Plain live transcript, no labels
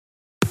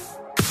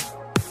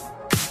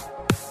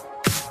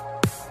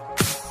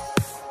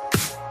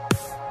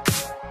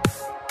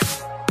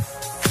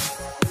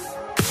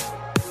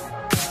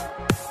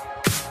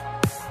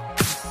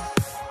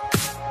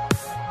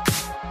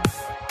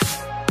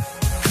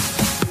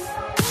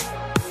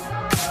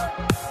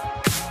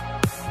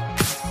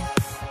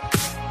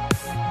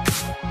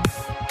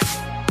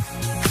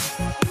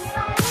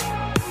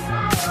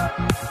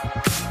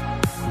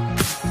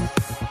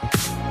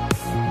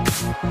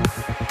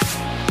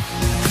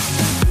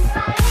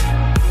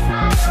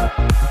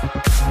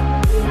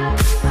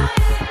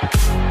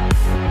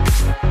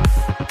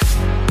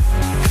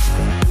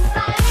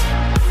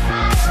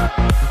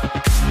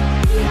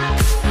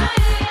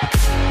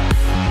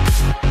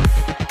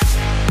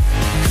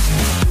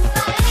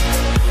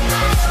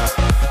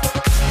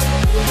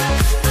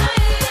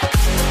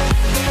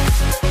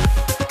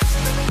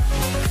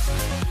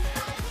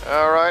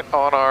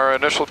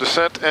initial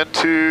descent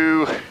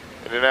into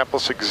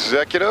Indianapolis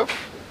Executive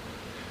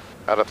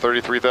out of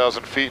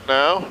 33,000 feet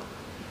now.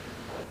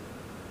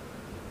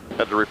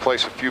 Had to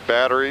replace a few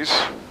batteries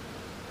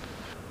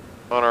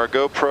on our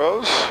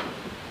GoPros.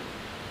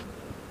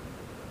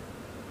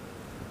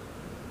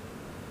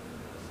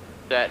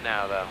 Set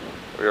now, though.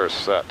 We are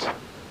set.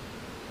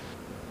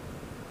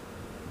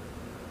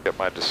 Get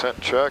my descent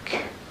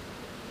check.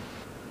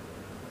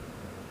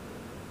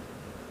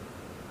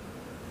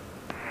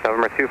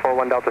 November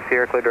 241 Delta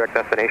Sierra, clear direct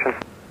destination.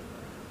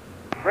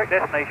 Direct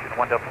destination,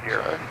 1 Delta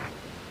Sierra. Okay.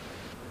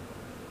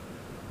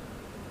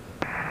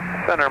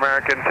 Center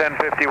American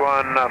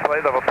 1051,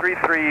 flight level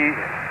 330.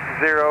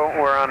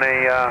 We're on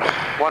a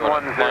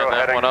 110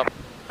 heading. One up.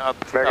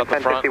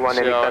 American 1051,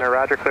 Indy Center,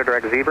 roger, clear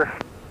direct Zebra.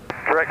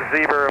 Direct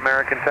Zebra,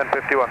 American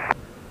 1051.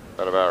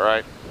 That about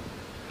right.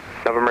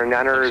 November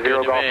 9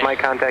 0 Golf Mike,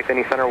 contact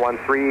Indy Center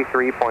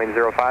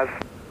 133.05.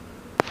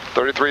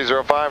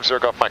 3305, 0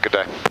 Golf Mike, good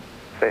day.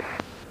 Safe.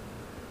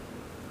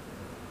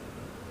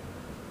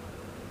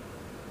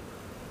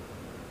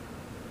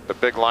 The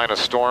big line of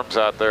storms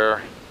out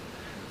there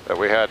that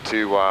we had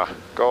to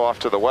go off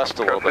to the west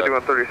a little bit.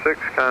 5136,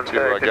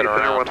 contact Indy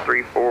Center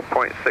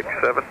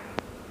 134.67.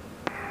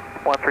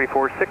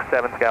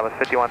 13467, Scavas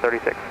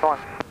 5136. Come on.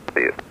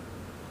 See you.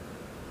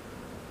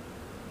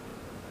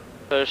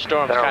 There's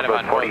storms kind of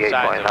on both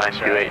sides of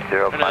us, right?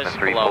 Or this is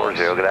below us.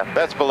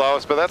 That's below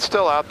us, but that's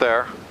still out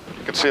there.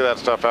 You can see that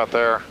stuff out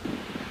there.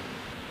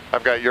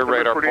 I've got your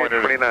radar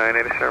pointed.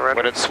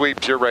 When it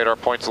sweeps, your radar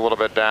points a little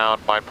bit down.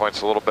 Mine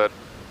points a little bit.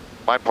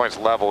 Mine points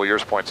level.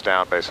 Yours points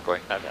down, basically.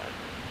 Okay.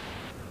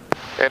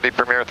 Indy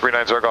Premier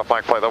 390 Golf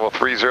Mike, flight level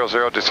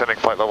 300, descending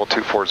flight level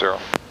 240.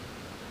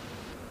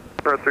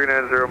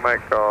 390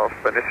 Mike Golf,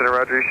 Indy Center,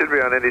 roger. You should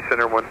be on Indy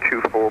Center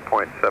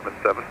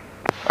 124.77.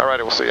 All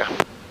righty, we'll see you.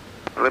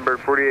 Lindbergh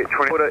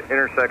 4820. Toyota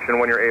intersection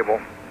when you're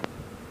able.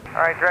 All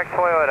right, direct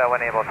Toyota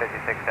when able,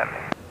 5670.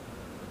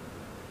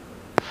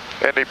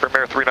 Indy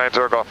Premier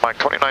 390 Golf Mike,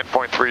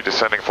 29.3,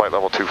 descending flight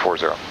level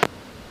 240.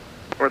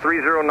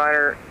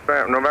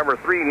 November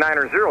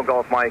 390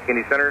 Golf Mike,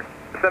 Indy Center.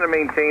 Descend and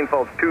maintain,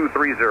 fault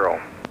 230.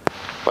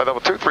 Flight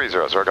level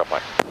 230, 0 Golf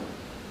Mike.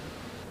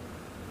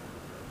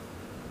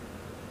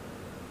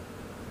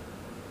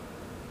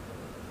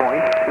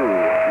 Point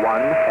 21,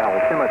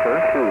 altimeter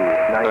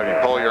 290. So if you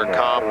pull your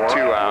COM 2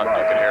 out,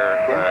 you can hear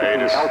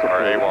ATIS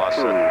or AWOS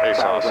and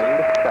ASOS.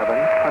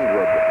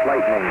 700,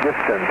 lightning,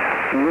 distance,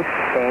 east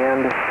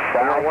and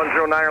south.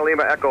 109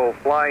 Lima Echo,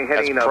 flying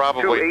heading That's of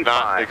probably 285.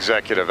 not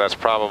executive. That's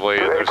probably,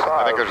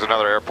 I think there's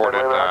another airport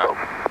in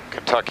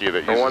Kentucky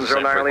that uses the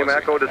same 109 Lima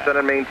frequency. Echo, descend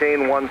and maintain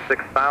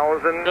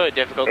 16,000. Really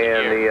difficult to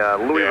And hear.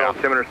 the Louisville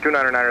altimeter is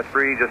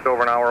 299.3, just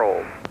over an hour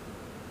old.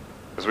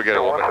 As we get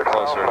a little bit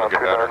closer, it'll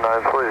get better.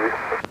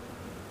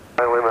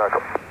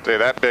 See,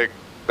 that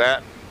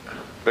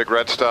big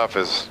red stuff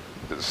is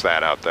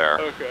that out there.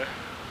 Okay.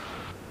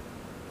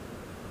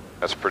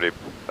 That's pretty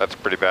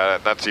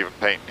bad. That's even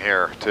painting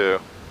here too.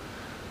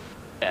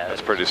 Yeah,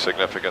 That's pretty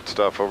significant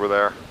stuff over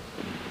there.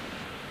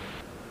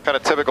 Kind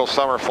of typical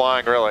summer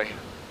flying, really.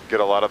 Get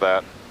a lot of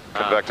that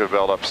convective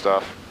buildup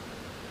stuff.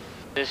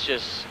 Is this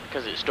just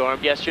because it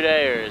stormed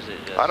yesterday, or is it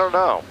just... I don't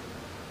know.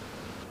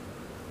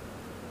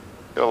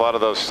 Get a lot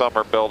of those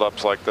summer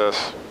buildups like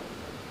this.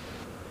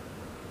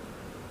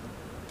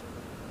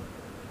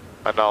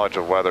 My knowledge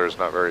of weather is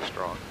not very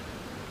strong.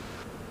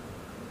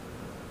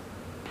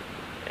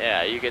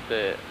 Yeah, you get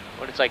the...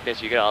 When it's like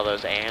this, you get all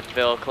those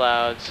anvil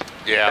clouds.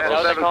 Yeah.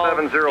 Those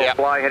 770, Yeah.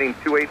 fly heading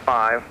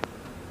 285.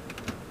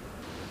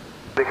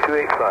 Big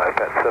 285,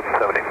 that's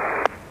 770.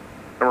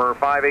 Number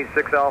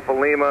 586 Alpha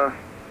Lima,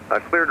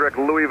 clear direct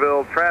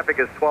Louisville. Traffic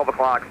is 12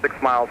 o'clock,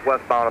 6 miles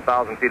westbound,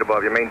 1,000 feet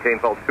above you. Maintain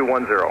fault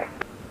 210.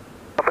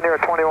 Up near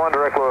 21,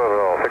 direct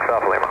Louisville, 6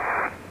 Alpha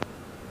Lima.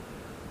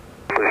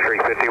 Blue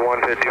Streak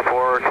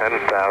 5154,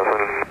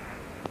 10,000.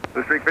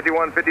 Blue Streak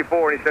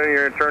 5154, and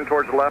you're going to turn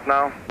towards the left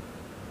now?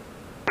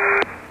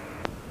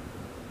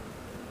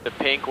 The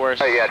pink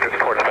worse. Yeah, just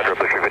towards Metro,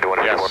 Blue Streak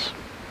 5154. Yes.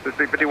 Blue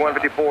Streak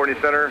 5154, in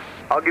the center.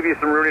 I'll give you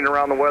some routing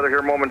around the weather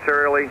here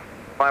momentarily.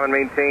 Climb and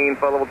maintain,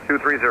 flight level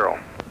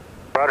 230.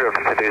 Roger,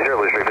 230,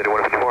 Blue Streak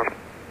 5154.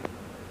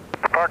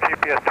 Park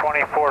GPS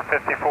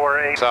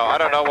 2454. So I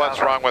don't know what's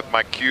wrong with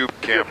my cube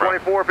camera.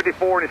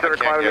 2454, in the center, I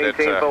can't climb and get it,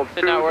 maintain, flight Is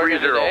it not working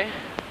 230. today?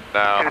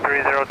 No.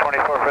 230,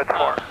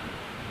 2454.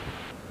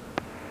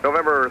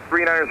 November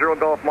 390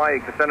 Golf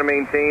Mike, descend and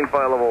maintain,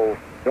 flight level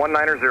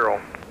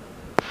 190.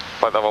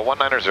 Flight level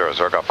 190,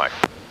 0 Golf Mike.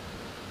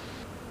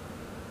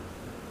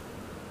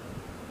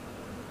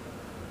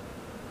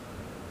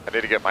 I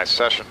need to get my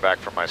session back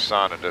from my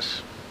son and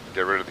just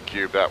get rid of the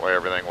cube. That way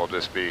everything will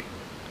just be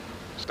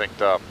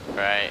synced up.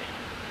 Right.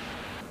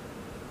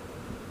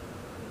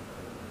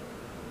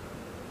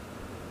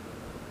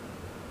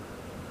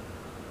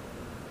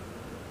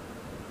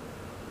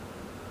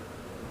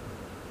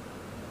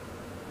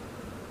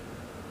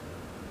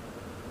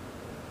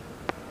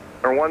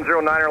 Number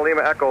 109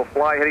 Lima Echo,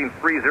 fly heading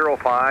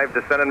 305,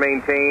 descend and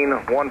maintain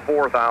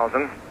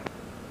 14,000.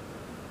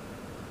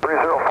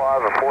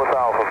 305 and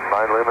 4,000,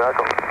 9 Lima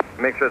Echo.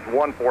 Make sure it's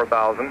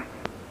 14,000. I'm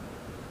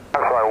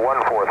sorry,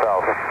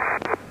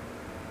 14,000.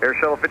 Air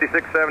Shuttle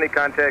 5670,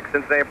 contact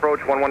Cincinnati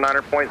approach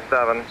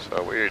 119.7.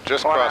 So we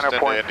just crossed into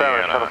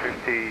Indiana.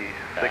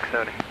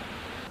 5670.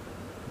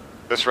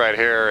 This right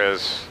here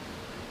is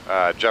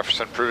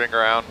Jefferson Proving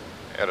Ground.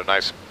 They have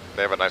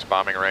a nice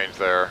bombing range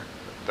there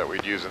that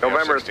we'd use in the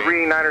November F-16.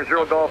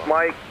 390 Golf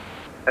Mike,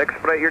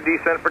 expedite your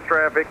descent for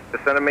traffic.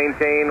 Descend and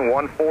maintain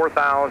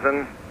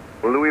 14,000.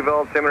 Louisville,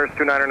 altimeter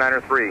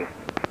 29903.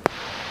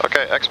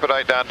 Okay,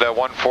 expedite down to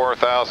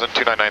 14,000,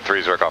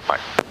 2993, Zurich off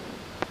Mike.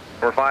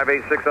 Number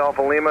 586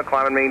 Alpha Lima,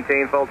 climb and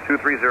maintain, felt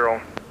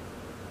 230.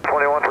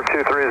 21 for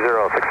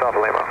 230, 6 Alpha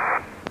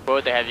Lima. What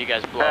would they have you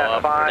guys blow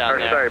up down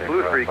there? Sorry,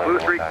 Blue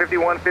Streak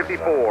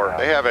 5154.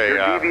 They have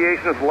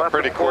a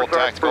pretty cool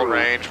tactical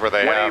range where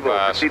they have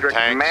some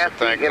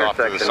tanks and things off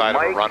to the side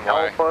of a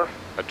runway,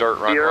 a dirt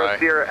runway.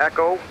 Sierra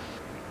Echo,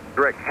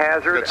 direct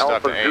hazard,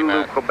 Alpha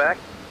Zulu, Quebec,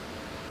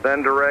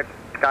 then direct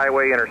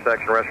Skyway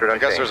intersection, restaurant. I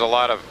guess there's a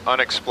lot of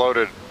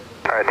unexploded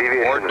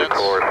ordnance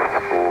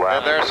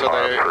in there, so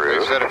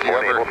they said if you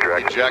ever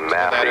eject in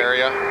that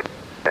area,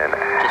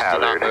 just to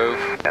not move,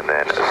 and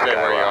then just stay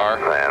where you are.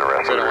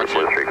 So they don't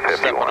want you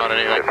stepping on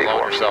anything,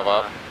 blowing yourself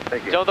up.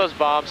 Don't those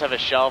bombs have a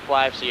shelf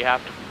life, so you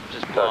have to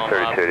just blow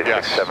them up?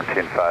 Yes.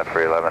 17.5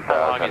 for 11,000.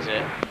 How long is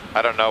it?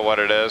 I don't know what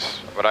it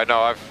is, but I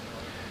know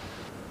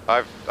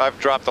I've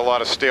dropped a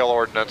lot of steel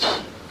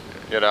ordnance,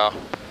 you know.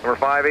 Number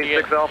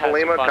 586 Alpha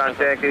Lima,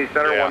 contact East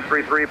Center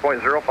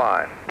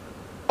 133.05.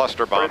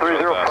 Cluster bombs.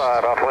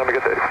 305, Alpha Lima,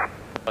 get there.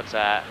 What's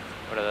that?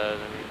 What are those?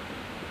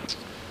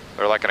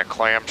 They're like in a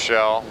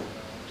clamshell.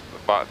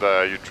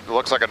 It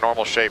looks like a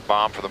normal shaped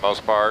bomb for the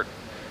most part.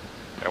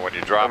 And when you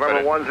drop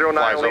November it, 109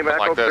 flies Lima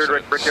open Echo, like this,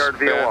 direct Brickyard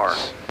VOR.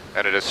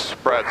 And it just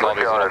spreads all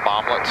these little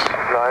bomblets.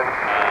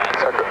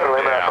 9,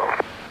 Lima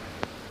Echo.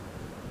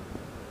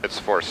 It's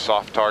for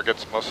soft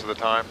targets most of the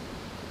time.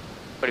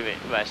 What do you mean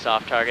by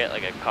soft target?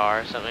 Like a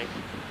car or something?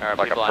 Or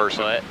Like people a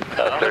person. on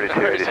foot?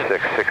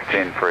 3286,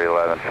 16 for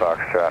 11,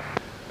 Foxtrot.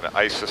 And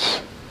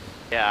ISIS.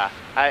 Yeah,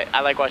 I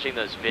like watching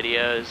those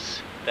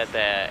videos that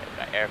the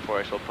Air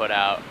Force will put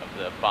out of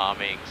the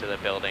bombings of the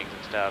buildings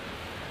and stuff.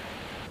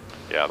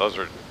 Yeah, those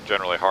are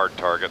generally hard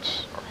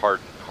targets, or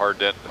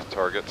hard-end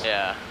targets.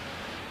 Yeah.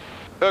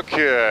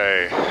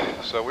 Okay,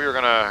 so we are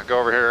gonna go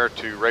over here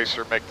to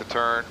Racer, make the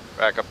turn,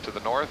 back up to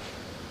the north.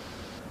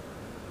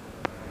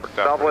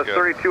 Southwest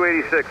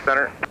 3286,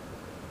 center.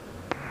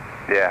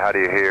 Yeah, how do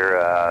you hear?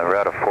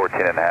 Route of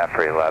 14.5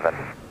 for 11.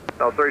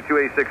 South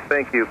 3286,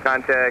 thank you.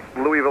 Contact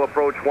Louisville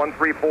approach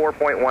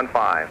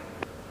 134.15.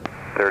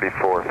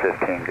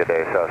 3415, good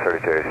day, South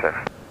 3286.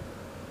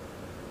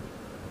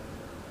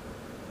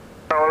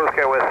 Oh, let's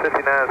go with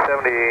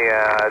 5970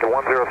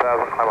 to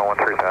 10,000, climb on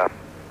 13,000.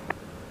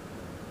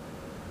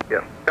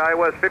 Yep.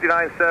 Skywest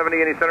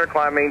 5970, any center,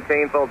 climb,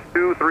 maintain, felt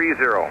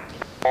 230.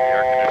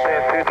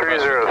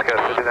 230,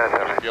 Scott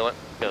 5970. Feel it?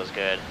 Feels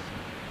good.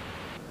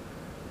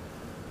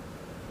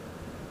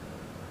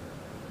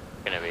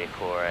 Gonna be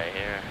cool right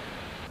here.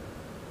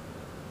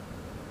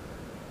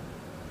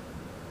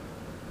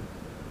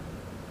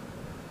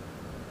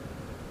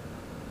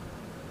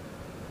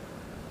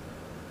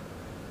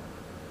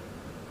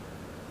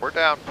 We're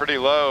down pretty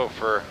low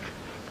for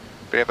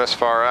being this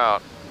far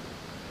out.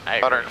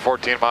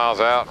 114 miles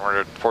out, and we're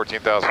at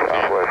 14,000 feet.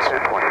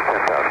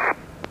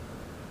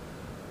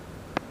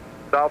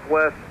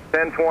 Southwest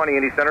 1020,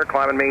 Indy Center,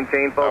 climb and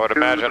maintain, I would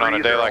imagine on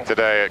a day like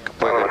today, it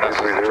completely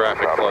messes the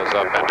traffic flows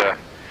up into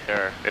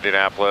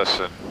Indianapolis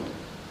and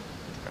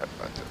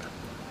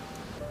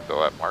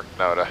go at Mark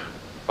Noda,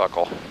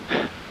 buckle.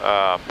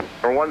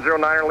 For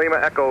 109er Lima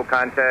Echo,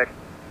 contact.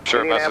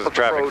 Sure messes the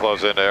traffic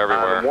flows into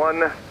everywhere.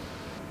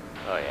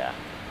 Oh yeah.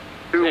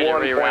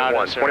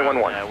 21.1,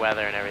 21.1.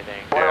 Weather and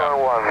everything.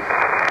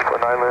 21.1 for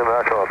 9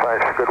 Lima Echo.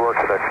 Thanks. Good work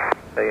today.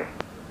 Thank you.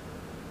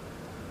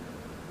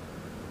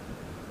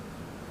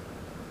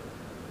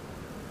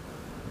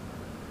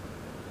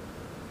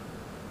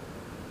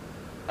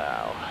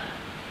 Wow.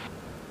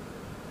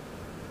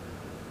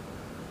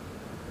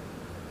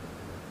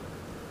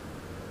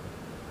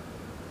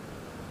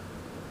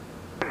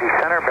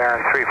 Center,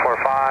 Baron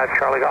 345,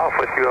 Charlie Golf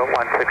with you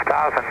at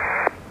 16,000.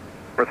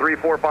 For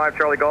 345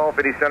 Charlie Golf,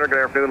 Indy Center,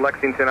 good afternoon,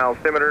 Lexington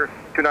altimeter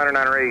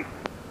 29908.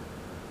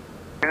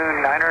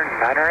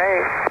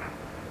 29908.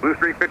 Blue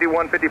Streak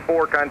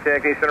 5154,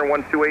 contact Indy Center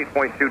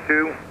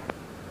 128.22.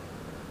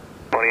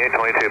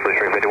 2822, Blue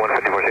Streak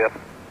 5154, yep.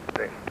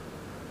 Okay.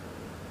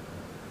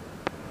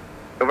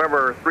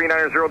 November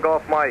 390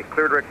 Golf Mike,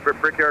 clear direct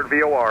Brickyard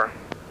VOR.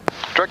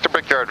 Direct to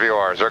Brickyard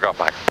VOR, Zurich off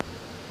Mike.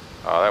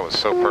 Oh, that was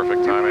so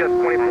perfect timing.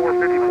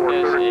 2454,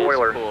 This clear is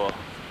spoiler. cool.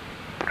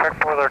 Direct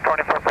spoiler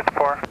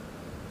 2454.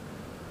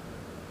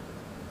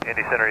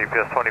 Indy Center,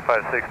 UPS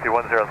 2560,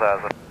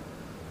 10,000.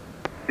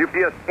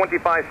 UPS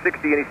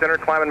 2560, Indy Center,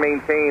 climb and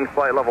maintain,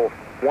 flight level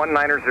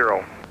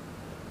 190.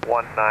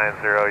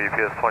 190,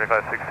 UPS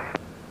 2560.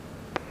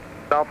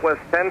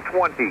 Southwest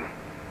 1020.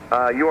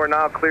 You are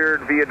now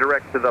cleared via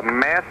direct to the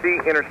Massey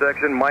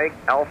intersection, Mike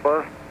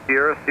Alpha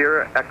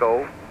Sierra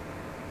Echo,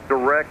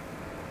 direct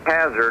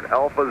Hazard,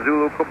 Alpha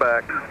Zulu,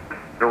 Quebec.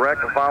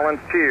 Direct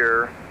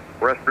volunteer,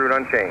 rest route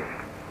unchanged.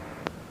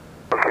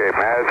 Okay,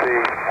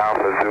 Mazzy,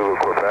 Alpha Zulu,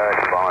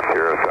 Quebec,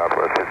 volunteer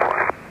Southwest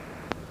 220.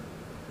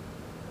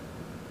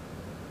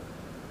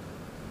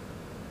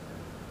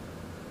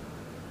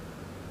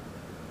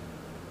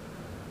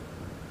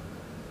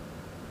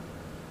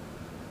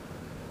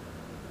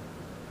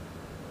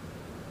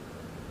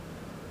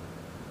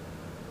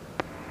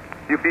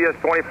 UPS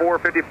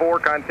 2454,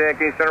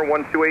 contacting center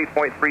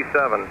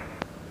 128.37.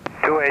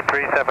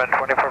 2837,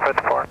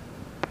 2454.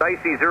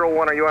 Dicey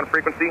 01, are you on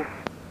frequency?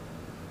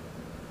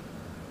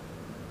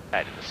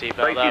 Tighten the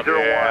seatbelt up. Dicey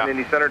 01,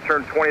 Indy Center,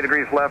 turn 20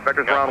 degrees left,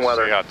 vectors around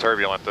weather. See how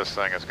turbulent this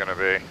thing is going to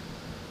be.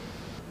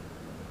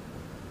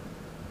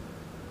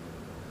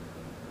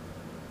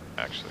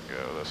 Actually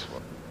go this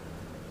way.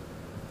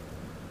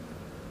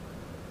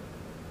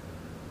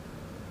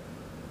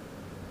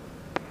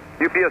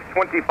 UPS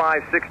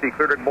 2560,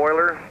 cleared at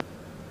boiler.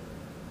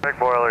 Big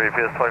boiler,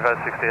 UPS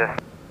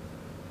 2560.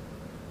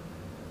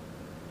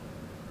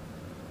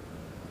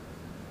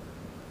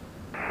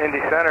 Indy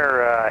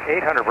Center,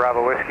 800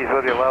 Bravo Whiskey's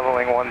with you,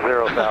 leveling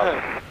 10,000.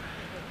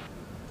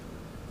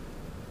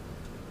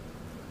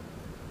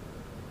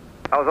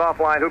 I was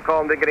offline. Who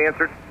called and didn't get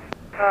answered?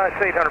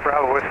 It's 800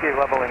 Bravo Whiskey,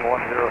 leveling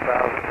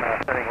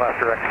 10,000, sending left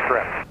direct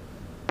correct.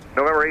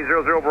 November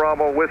 800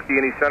 Bravo Whiskey,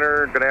 Indy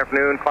Center, good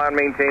afternoon. Climb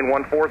maintain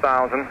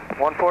 14,000.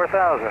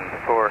 14,000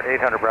 for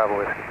 800 Bravo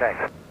Whiskey,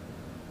 thanks.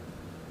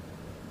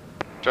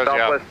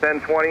 Southwest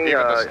 1020,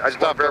 I just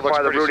want to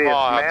verify the routing is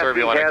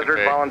Massey,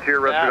 Hazard, volunteer,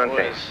 rescue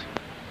unchanged.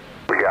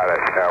 We got it.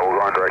 We're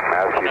going direct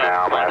Massey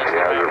now. Massey,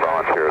 Hazard,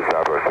 volunteer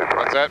Southwest 220.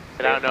 What's that?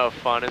 I don't know if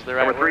fun is the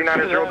right Number word.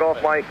 390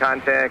 Golf Mike,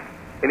 contact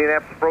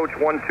Indianapolis approach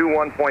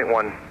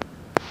 121.1.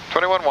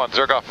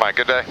 2110 Golf Mike,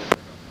 good day.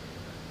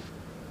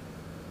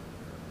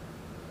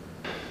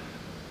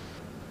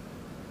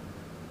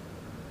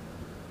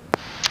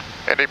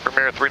 Indy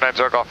Premier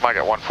 390 Golf Mike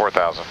at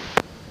 14,000.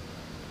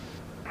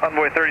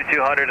 Envoy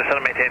 3200 to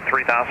center maintain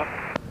 3,000.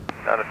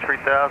 Out of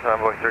 3,000,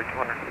 Envoy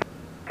 3200.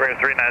 Premier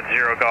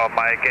 390 Golf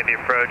Mike, Indy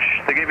approach.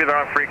 They gave you the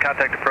wrong free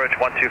contact approach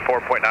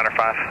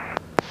 124.905.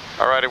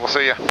 Alrighty, we'll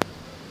see you.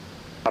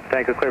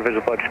 Tango clear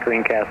visual approach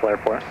Greencastle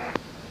Airport.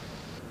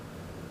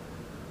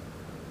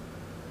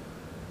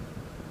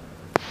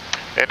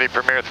 Indy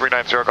Premier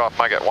 390 Golf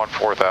Mike at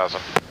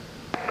 14,000.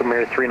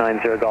 Premier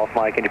 390 Golf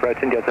Mike, Indy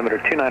approach, Indy altimeter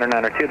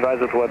 29902, advise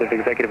with weather to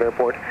Executive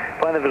Airport.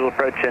 Plan the visual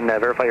approach and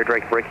verify your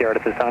direct brickyard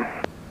at this time.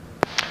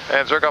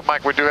 And Golf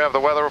Mike, we do have the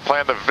weather, we're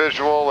playing the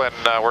visual, and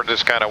we're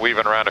just kind of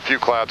weaving around a few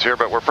clouds here,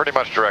 but we're pretty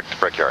much direct to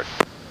brickyard.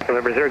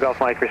 November 0 Golf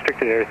Mike,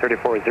 restricted area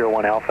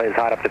 3401 Alpha is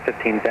hot up to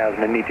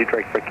 15,000 and need you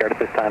direct brickyard at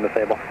this time, if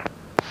able.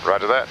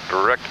 Roger that,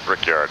 direct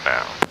brickyard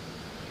now.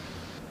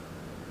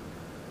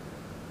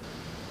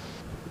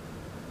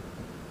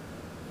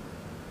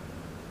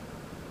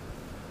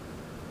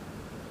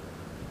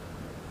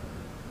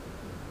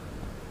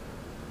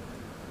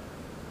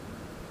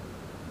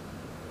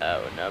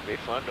 That would not be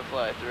fun to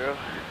fly through.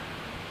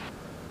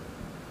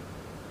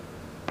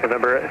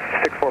 November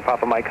 64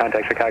 Papa Mike,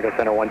 contact Chicago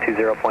Center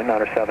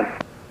 120.907.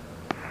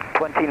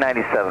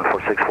 2097 for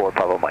 64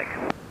 Papa Mike.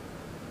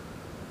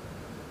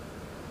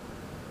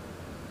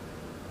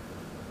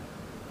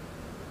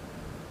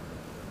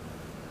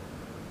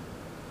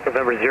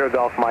 November 0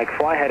 Golf Mike,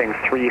 fly heading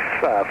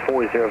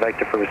 340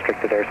 vector for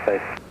restricted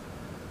airspace.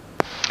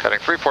 Heading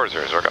 340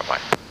 Golf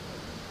Mike.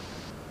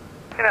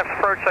 Indianapolis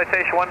approach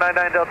citation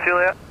 199 Delta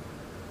Juliet.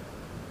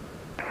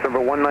 Number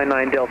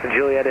 199 Delta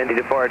Juliet, Indy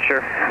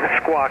departure.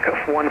 Squawk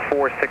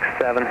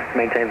 1467,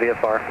 maintain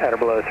VFR at or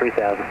below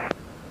 3000.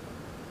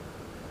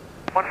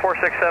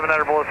 1467 at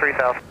or below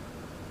 3,000.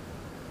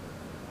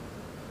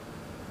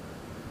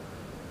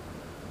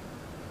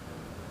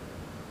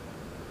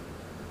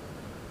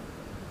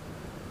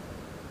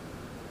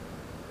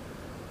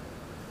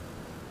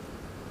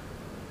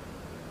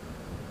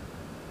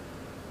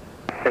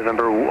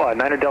 November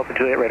 9 Delta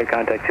Juliet, radar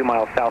contact 2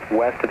 miles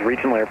southwest of the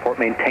regional airport.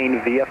 Maintain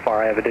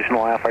VFR. I have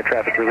additional IFR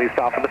traffic released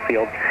off of the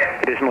field.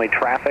 Additionally,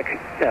 traffic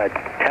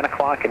 10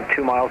 o'clock and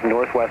 2 miles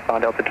northwest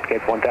on altitude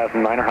Cape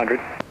 1,900.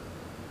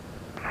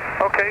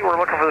 Okay, we're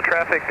looking for the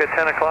traffic at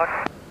 10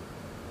 o'clock.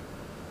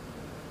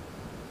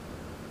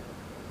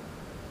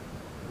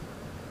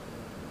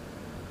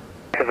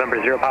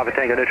 November 0 Papa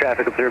Tango, no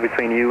traffic observed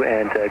between you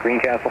and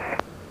Greencastle.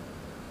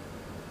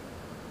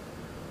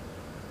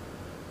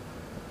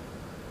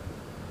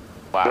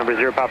 Wow. November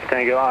 0 Papa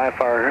Tango,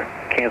 IFR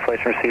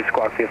cancellation received,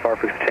 squawk VFR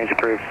frequency change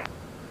approved.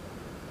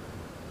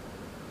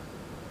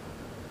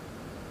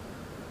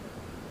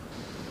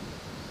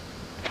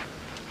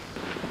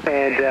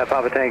 And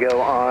Papa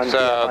Tango on...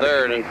 So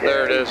there it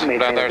is,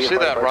 down there. See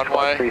that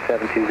runway?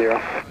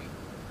 3720.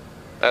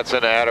 That's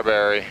in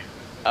Atterbury,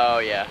 Oh,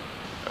 yeah.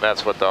 and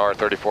that's what the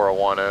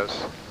R3401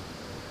 is.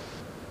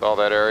 All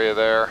that area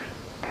there.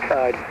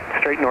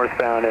 Straight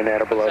northbound and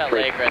at or below What's that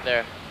 3. lake right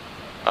there?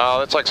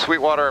 It's like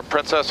Sweetwater and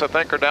Princess, I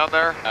think, are down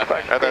there.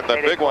 Okay. And then the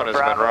big one is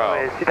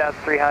Monroe. Is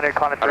 2,300,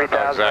 climb at I don't know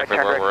 3,000. exactly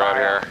where we're at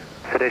here.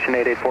 Edition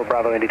 884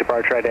 Bravo, Indy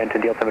departure,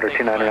 identity and altimeter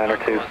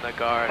 29902.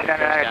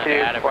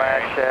 29902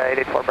 slash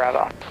 884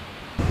 Bravo.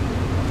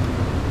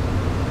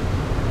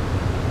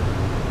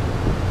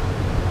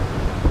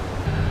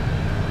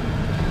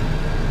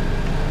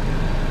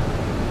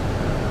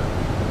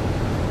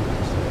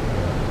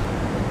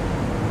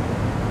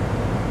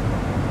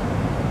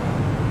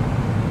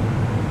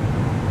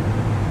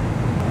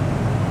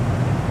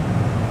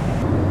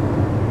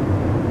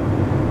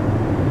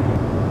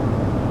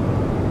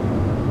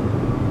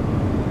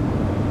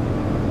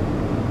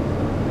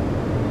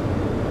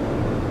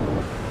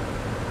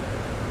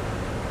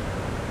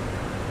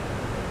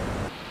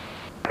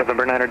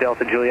 November 9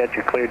 Delta Juliet,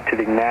 you're cleared to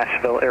the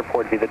Nashville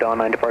Airport via the Dawn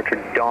 9 departure,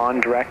 Dawn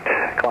direct,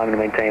 climbing to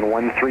maintain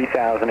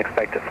 13,000,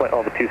 expect flight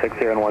level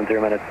 260 in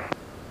 10 minutes.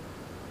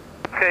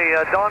 Okay,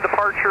 Dawn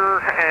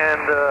departure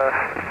and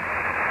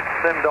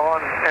then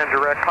Dawn and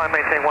direct, climb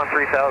maintain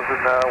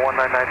 13,000,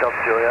 199 Delta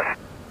Juliet.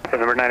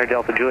 November 9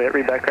 Delta Juliet,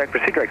 read back correct,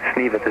 proceed direct to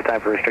Sneva at this time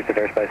for restricted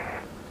airspace.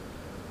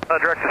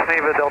 Direct to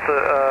Sneva,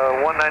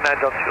 Delta 199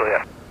 Delta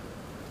Juliet.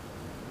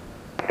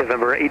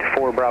 November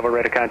 84 Bravo,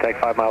 radar contact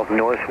 5 miles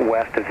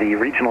northwest of the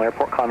regional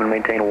airport, climb and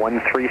maintain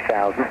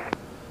 13,000.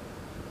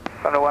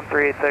 From the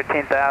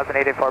 13,000,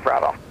 884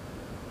 Bravo.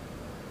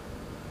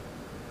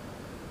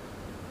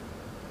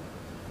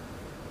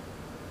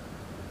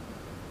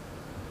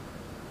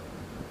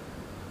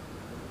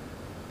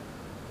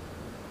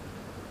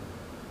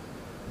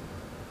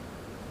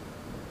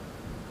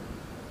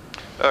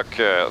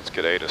 Okay, let's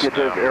get ATIS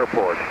Fugitive now.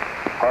 Airport.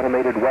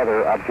 Automated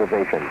weather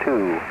observation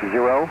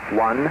 2012.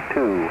 Atlanta,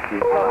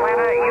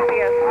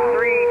 UPS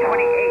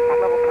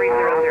 328, level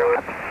 300.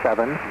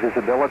 7,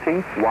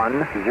 visibility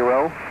 10,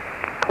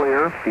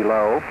 clear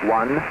below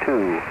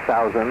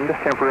 12,000,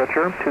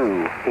 temperature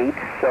 28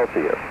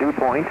 Celsius, dew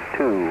point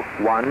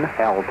 21,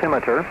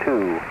 altimeter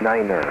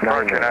 29er.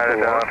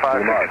 United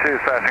 562,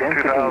 passing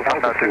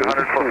 2,000,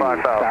 200 for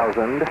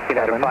 5,000.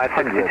 United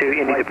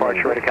 562, Indy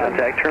departure, radar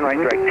contact, turn right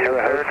direct,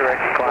 Terre Haute,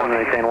 climb and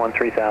maintain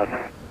 13,000.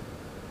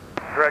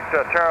 Direct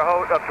Terre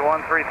Haute up to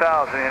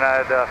 13,000,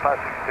 United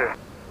 562.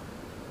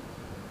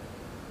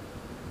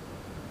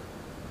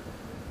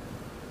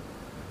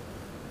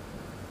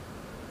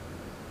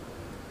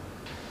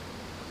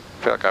 I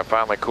feel like I'm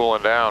finally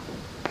cooling down.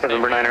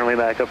 November 9 Early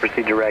Echo,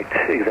 proceed direct,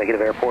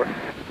 Executive Airport.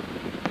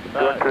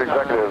 Direct to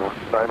Executive,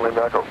 9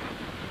 Lima Echo.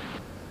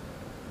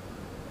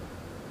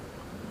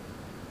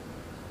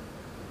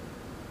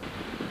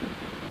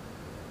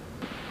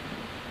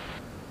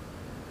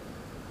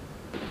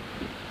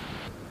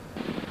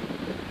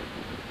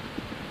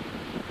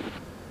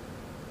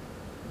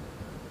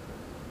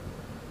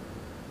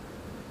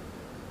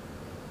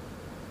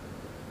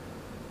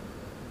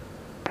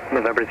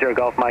 November 0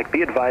 Golf Mike,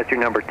 be advised you're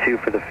number 2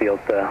 for the field.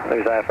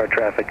 There's IFR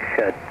traffic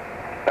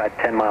about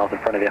 10 miles in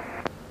front of you.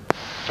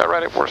 All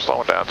right, we're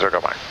slowing down, 0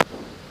 Mike.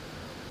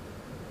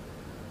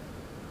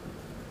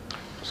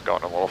 Just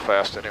going a little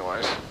fast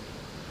anyways.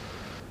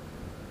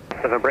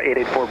 November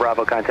 884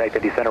 Bravo, contact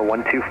Indy Center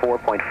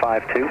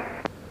 124.52.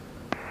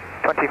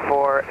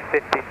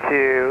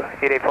 2452,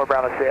 884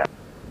 Bravo, see ya.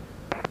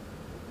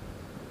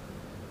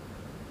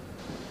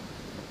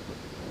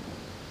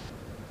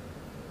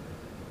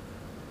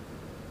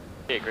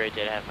 It'd be a great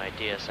day to have my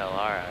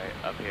DSLR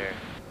up here.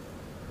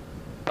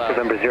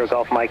 November 0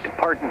 Golf Mike,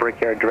 depart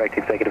Brickyard direct,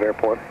 Executive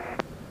Airport.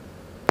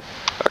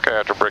 Okay,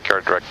 after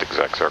Brickyard direct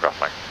exec, 0 Golf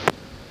Mike.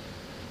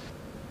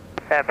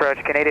 Approach,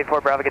 can 884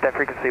 Bravo get that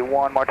frequency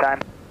one more time?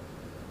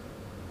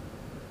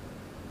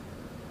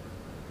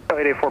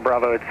 884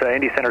 Bravo, it's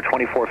Indy Center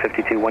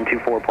 2452,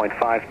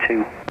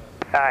 124.52.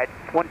 Alright,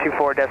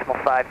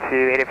 124.52,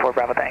 884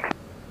 Bravo, thanks.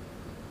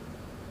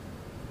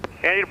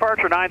 Indy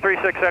departure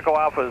 936 Echo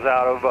Alpha is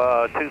out of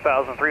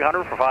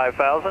 2,300 for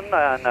 5,000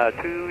 and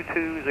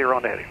 220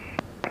 on the heading.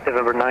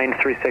 November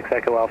 936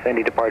 Echo Alpha,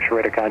 Indy departure,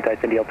 radar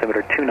contact, Indy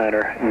altimeter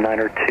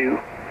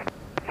 29er2.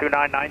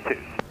 2992.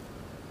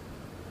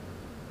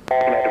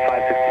 United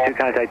 562,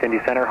 contact Indy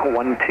Center,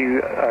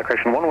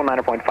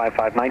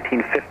 119.55,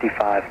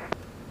 1955.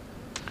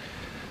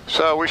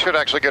 So we should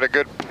actually get a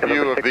good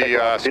view of the Do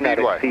not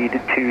speedway. exceed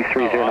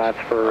 230 knots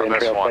for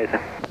in-trail spacing.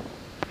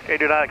 Okay,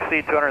 do not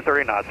exceed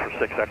 230 knots for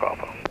 6 Echo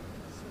Alpha.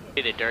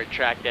 See the dirt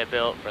track they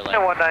built for like...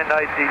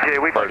 199 DJ,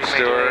 we Bart maintain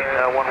Stewart.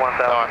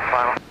 11,000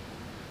 final.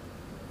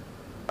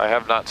 I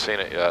have not seen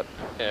it yet.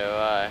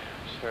 So,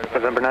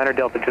 November 9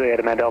 Delta Juliet,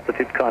 at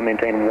altitude, climb,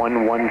 maintain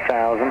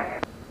 11,000.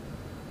 9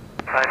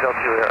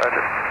 Delta Juliet,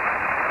 roger.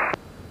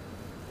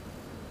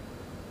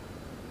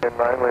 And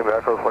 9 Lima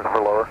Echo is looking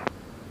for lower.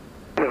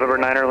 November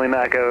 9 Early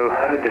Echo,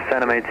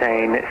 descend and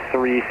maintain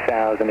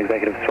 3,000,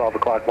 executive 12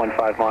 o'clock,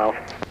 15 miles.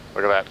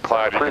 Look at that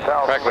cloud. You can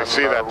practically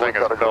see that thing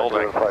is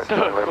building.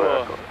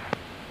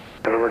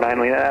 November 9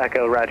 Lima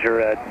Echo,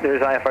 roger.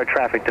 There's IFR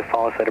traffic to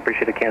follow, so I'd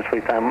appreciate a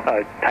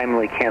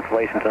timely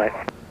cancellation tonight.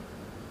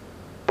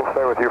 We'll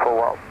stay with you for a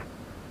while.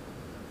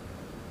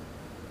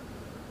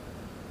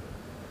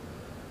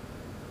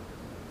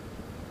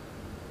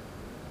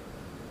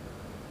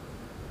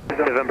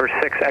 November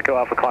 6 Echo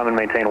Alpha, climb and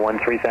maintain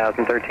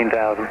 13,000,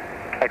 13,000.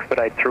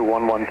 expedite through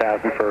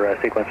 11,000 for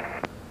sequence.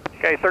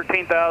 Okay,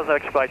 13,000,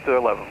 expedite to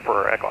 11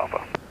 for Echo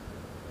Alpha.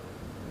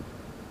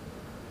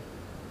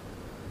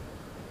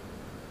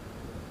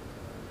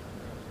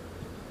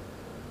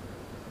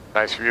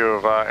 Nice view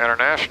of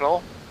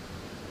International.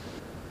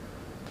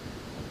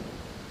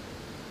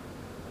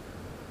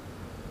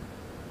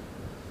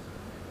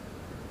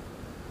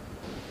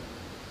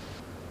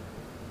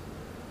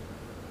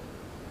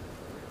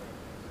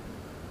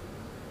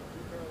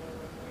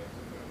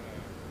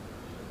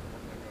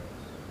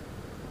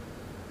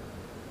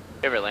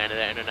 You ever landed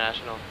at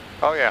International?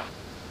 Oh yeah,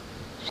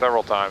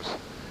 several times.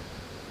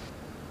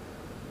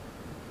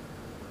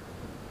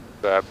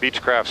 The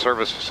Beechcraft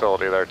service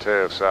facility there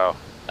too, so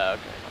Okay.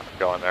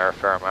 going there a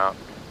fair amount.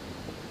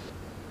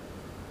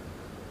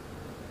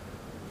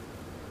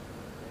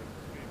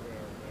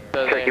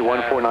 So Cherokee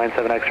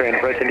 1497 X-ray and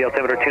approach India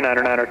altimeter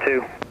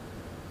 29902.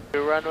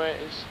 2 runways?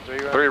 3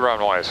 runways? 3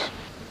 runways.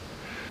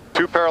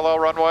 2 parallel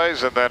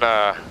runways and then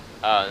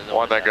And the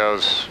one that down.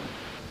 goes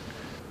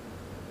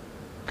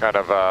kind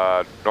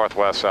of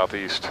northwest,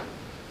 southeast.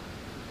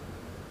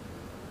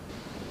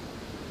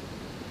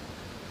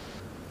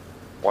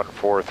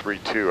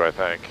 1432, I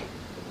think.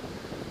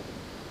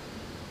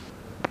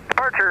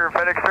 Departure,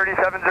 FedEx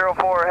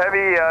 3704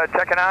 Heavy,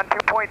 checking on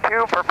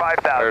 2.2 for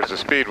 5,000. There's the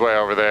speedway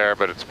over there,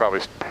 but it's probably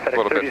a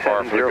little bit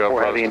far for the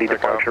GoPros Heavy, Indy to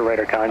pick up. departure,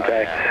 radar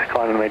contact,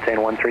 climbing to maintain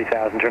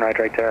 13,000, turn right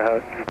direct Terre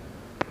Haute.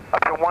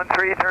 Up to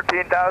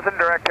 13,000,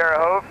 direct Terre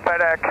Haute,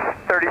 FedEx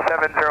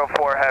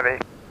 3704 Heavy.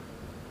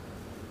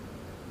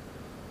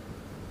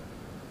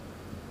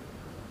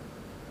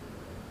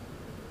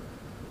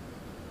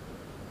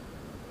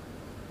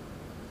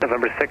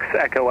 November 6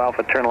 Echo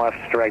Alpha, turn left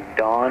direct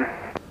Dawn.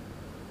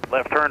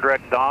 Left turn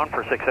direct Dawn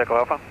for 6 Echo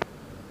Alpha.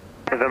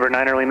 November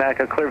 9 early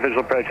Mecca, clear visual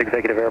approach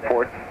Executive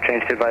Airport.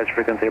 Change to advisory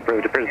frequency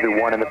approved. Appears to be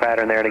 1 in the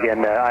pattern there, and again,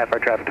 IFR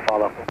traffic to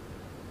follow.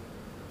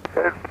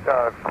 Okay,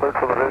 cleared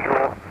for the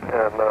visual,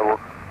 and we'll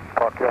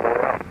talk to you on the way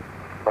out.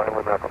 9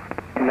 early Mecca.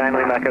 9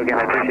 early Mecca, again,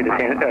 I appreciate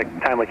the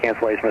timely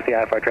cancellation with the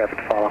IFR traffic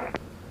to follow.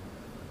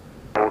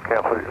 We'll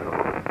cancel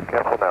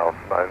now,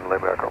 9 early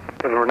Mecca.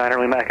 November 9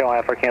 early Mecca,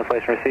 IFR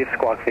cancellation received.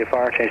 Squawk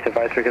VFR, change to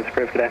advisory frequency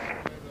approved today.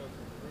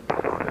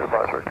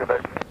 Advisory, good day.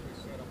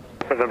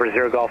 November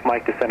 0 Golf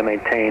Mike, descend to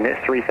maintain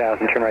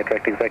 3,000, turn right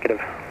direct Executive.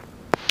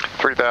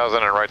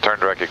 3000 and right turn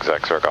direct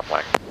exec, sir, off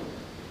Mike.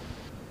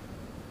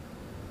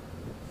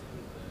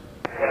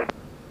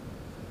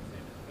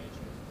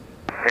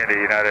 Indy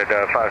United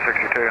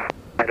 562.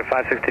 United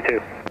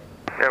 562.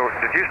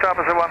 Yeah, did you stop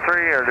us at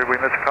 13 or did we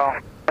miss a call?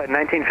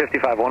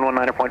 1955,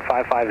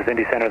 119.55 is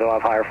Indy Center, they'll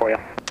have higher for you.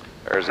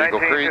 There's Eagle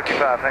Creek.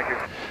 1955, thank you.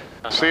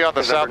 See on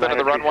the south end of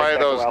the runway,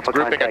 those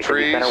grouping of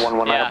trees,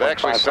 Yeah. they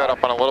actually set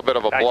up on a little bit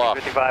of a bluff.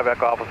 1955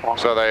 Echo Alpha Swan.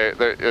 So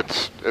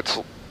it's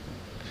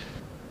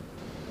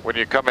when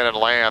you come in and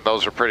land,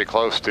 those are pretty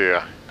close to you.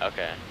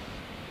 Okay.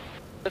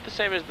 Is that the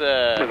same as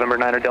the... November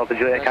 9 Delta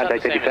Juliet, That's not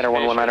contact the Indy same Center,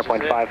 as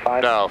Fisher's,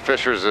 119.55. No,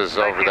 Fisher's is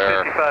over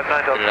there, 1955,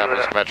 9 Delta Indianapolis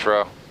Juliet.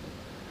 Metro.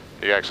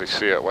 You can actually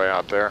see it way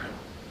out there.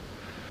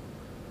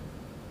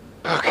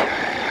 Okay.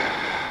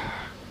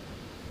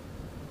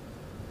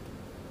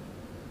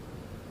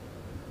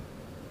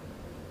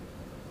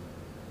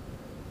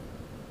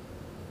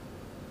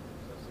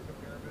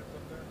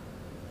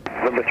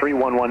 November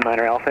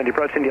 3119 Alpha, Indy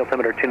approach Indy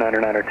altimeter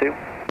 29902.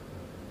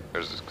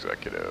 There's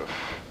executive.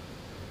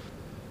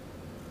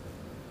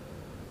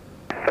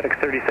 FedEx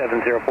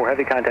 3704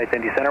 Heavy, contact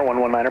Indy Center,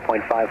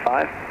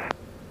 119.55.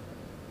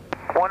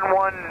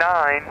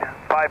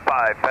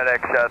 11955,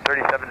 FedEx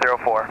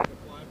 3704.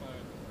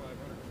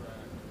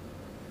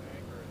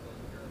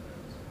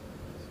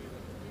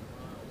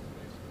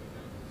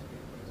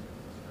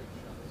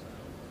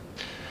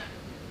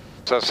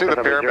 So see the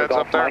November 0 pyramids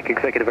Golf up there? Mike,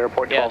 Executive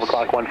Airport, 12 Yes.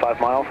 o'clock, 15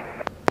 miles.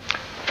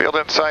 Field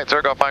in sight,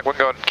 0 Golf Mike, we can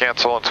go ahead and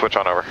cancel and switch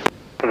on over.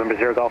 November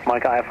 0 Golf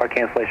Mike, IFR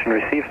cancellation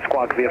received.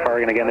 Squawk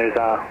VFR, and again, there's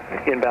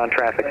inbound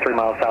traffic 3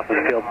 miles south of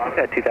the field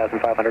at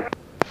 2,500.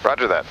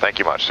 Roger that, thank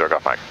you much, 0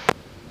 Golf Mike.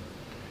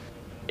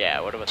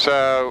 Yeah, what about...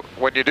 So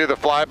when you do the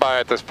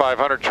flyby at this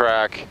 500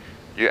 track,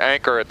 you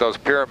anchor at those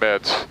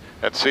pyramids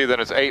and see that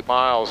it's 8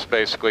 miles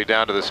basically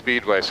down to the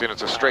speedway, so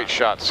it's a straight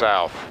shot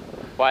south.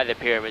 Why the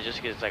pyramid?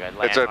 Just because it's like a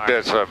landmark?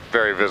 It's a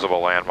very visible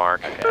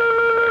landmark. Okay.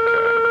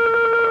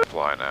 Okay,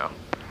 fly now.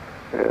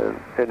 And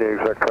Indy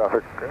exec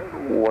traffic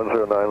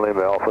 109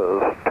 Lima Alpha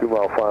is 2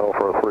 mile final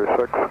for a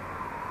 36.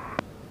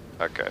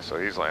 Okay, so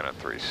he's landing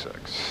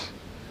 36.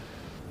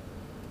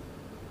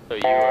 So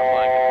you are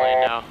flying the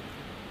plane now?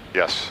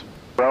 Yes.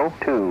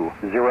 020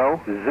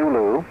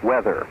 Zulu,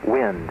 weather,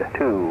 wind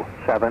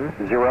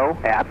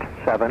 270 at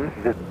 7.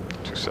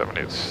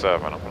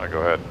 277, I'm going to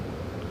go ahead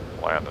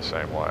and land the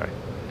same way.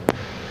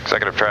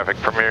 Executive Traffic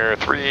Premier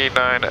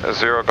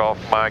 390 Golf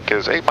Mike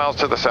is 8 miles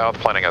to the south,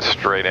 planning a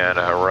straight in,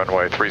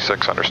 runway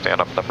 36,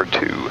 understand up number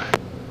 2.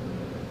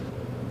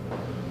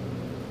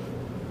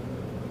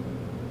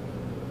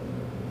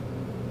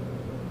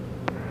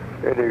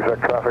 Indy exec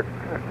traffic,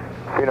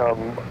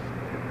 Phenom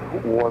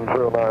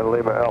 109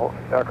 Lima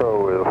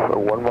Echo is a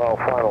 1 mile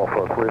final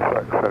for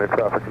 36. Any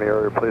traffic in the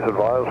area, please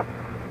advise.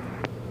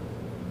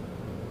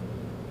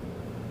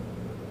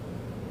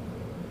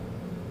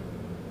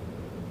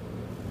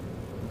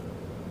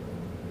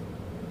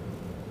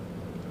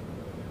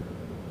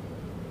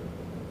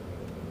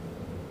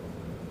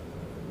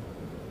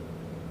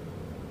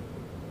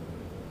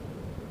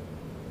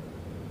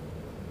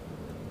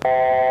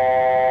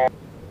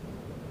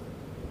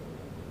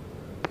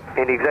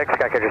 Indy Exec,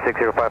 Skycatcher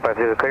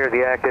 60550, clear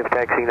the active,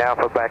 taxiing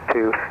Alpha back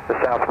to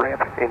the south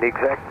ramp. Indy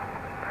Exec.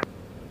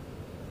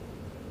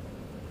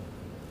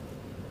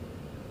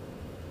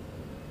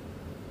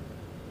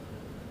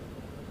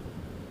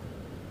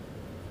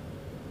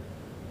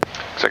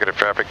 Executive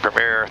Traffic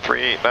Premier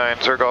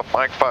 389 Golf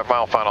Mike, 5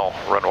 mile final,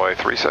 runway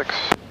 36.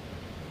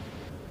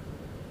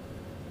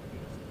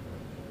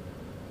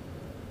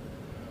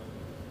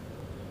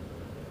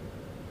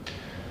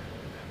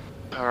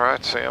 All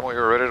right, Sam, we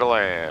are ready to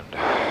land.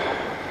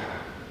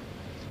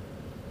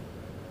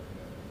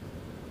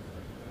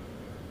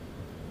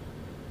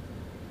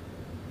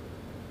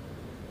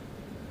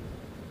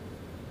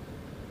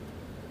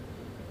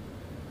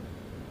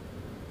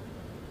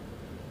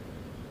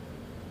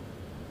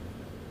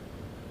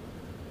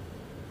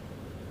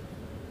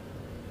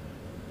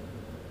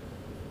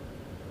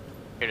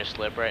 You're in a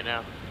slip right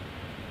now?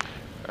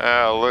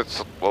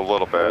 Let's a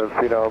little bit.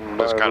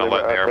 Just kind of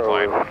letting the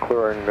airplane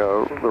clearing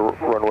the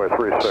runway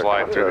 36.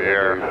 Slide through the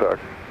air.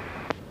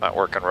 Not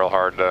working real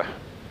hard to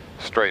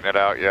straighten it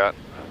out yet.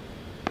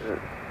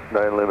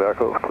 9 Lima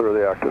Echo, clear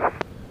the active.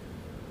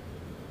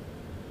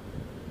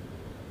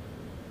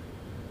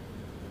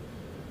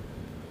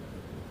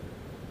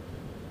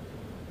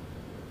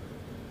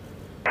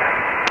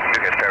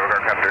 Lucas, Traffic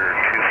Aircraft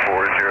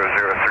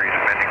 24003,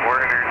 demanding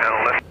warning,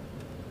 now left.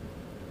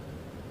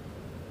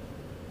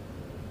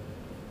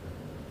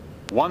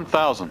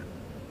 1,000.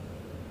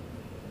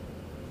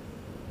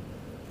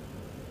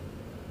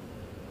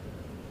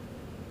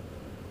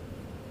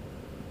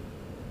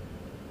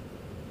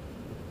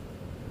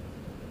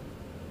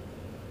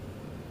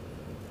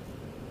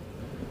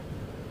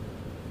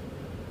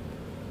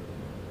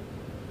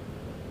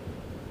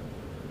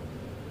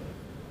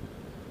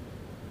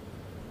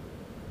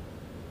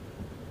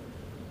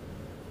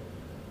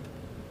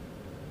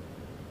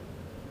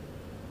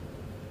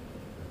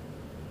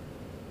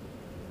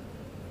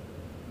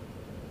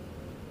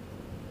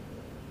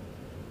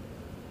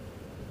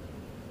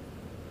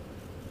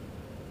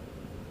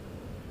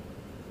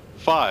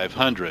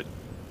 $500.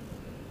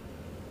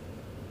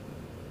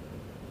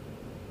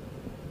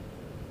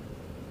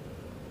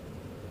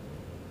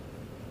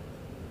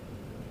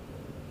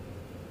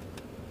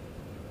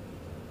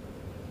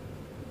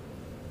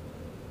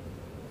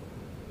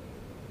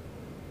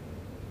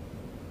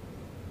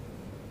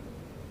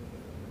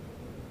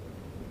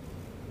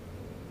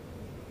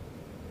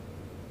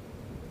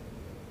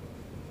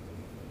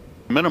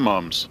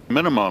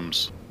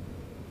 Minimums.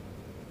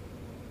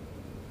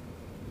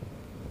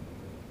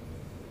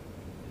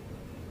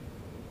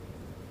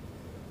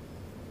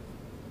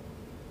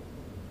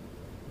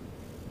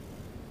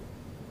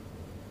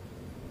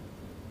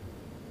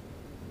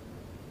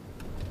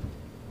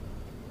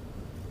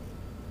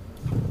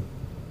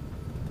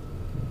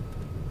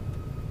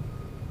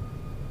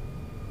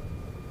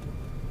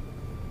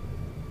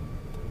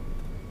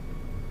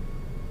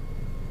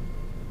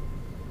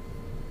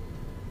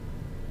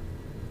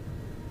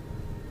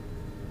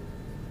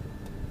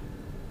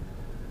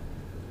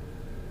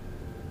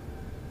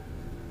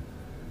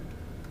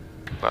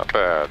 Not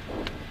bad.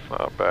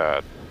 Not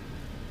bad.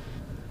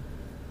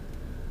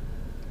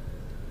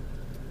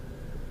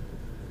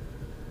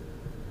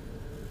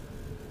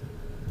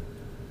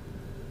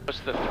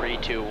 What's the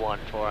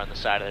 3214 on the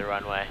side of the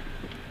runway?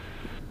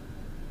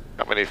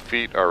 How many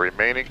feet are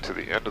remaining to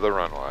the end of the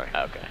runway?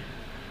 Okay.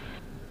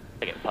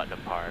 Like at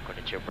Putnam Park when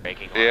it's your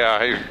braking line.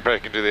 Yeah, you're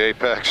braking to the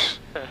apex.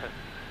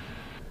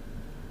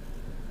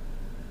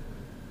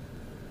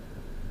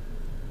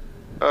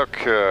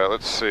 Okay,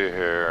 let's see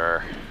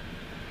here.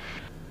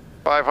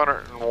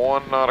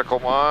 501 nautical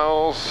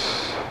miles.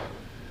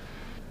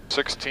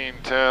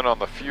 1610 on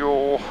the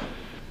fuel.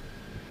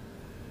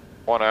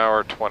 1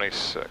 hour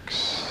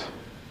 26.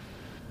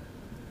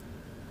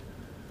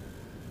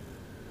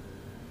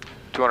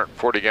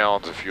 240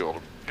 gallons of fuel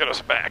to get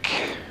us back.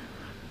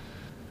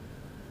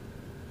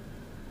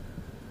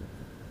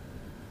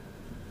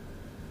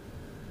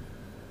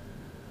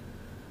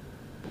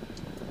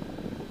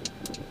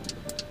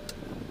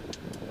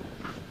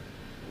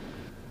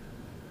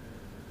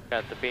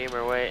 Got the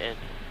beamer waiting.